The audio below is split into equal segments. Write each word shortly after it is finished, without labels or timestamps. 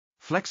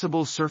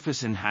Flexible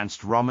Surface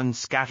Enhanced Raman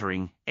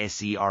Scattering,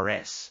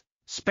 SERS.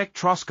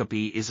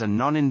 Spectroscopy is a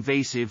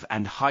non-invasive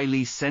and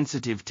highly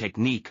sensitive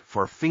technique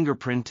for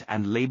fingerprint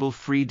and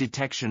label-free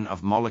detection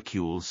of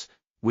molecules,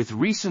 with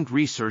recent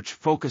research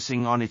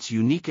focusing on its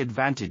unique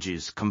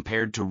advantages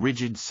compared to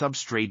rigid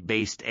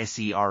substrate-based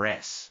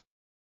SERS.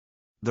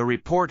 The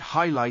report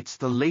highlights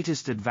the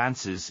latest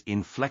advances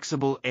in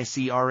flexible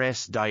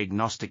SERS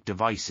diagnostic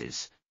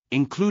devices,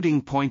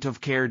 including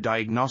point-of-care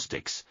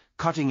diagnostics,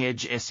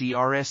 cutting-edge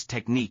SERS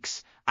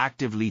techniques,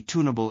 actively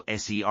tunable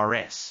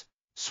SERS,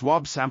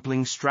 swab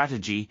sampling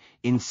strategy,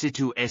 in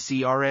situ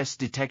SERS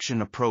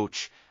detection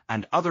approach,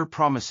 and other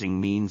promising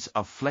means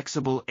of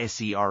flexible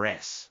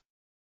SERS.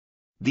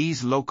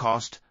 These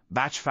low-cost,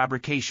 batch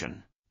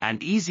fabrication,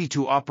 and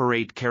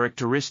easy-to-operate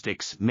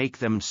characteristics make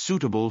them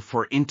suitable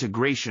for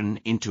integration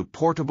into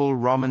portable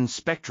Raman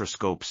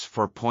spectroscopes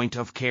for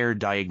point-of-care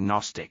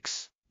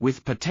diagnostics,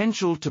 with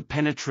potential to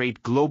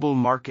penetrate global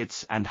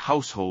markets and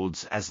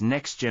households as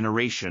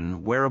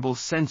next-generation wearable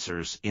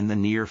sensors in the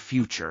near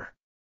future.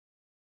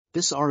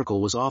 This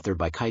article was authored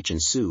by Kaichen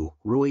Zhou,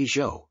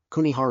 Zhou,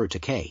 Kuniharu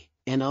Takei,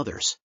 and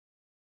others.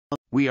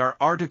 We are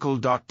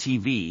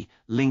RTCLTV,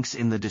 links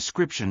in the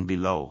description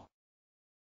below.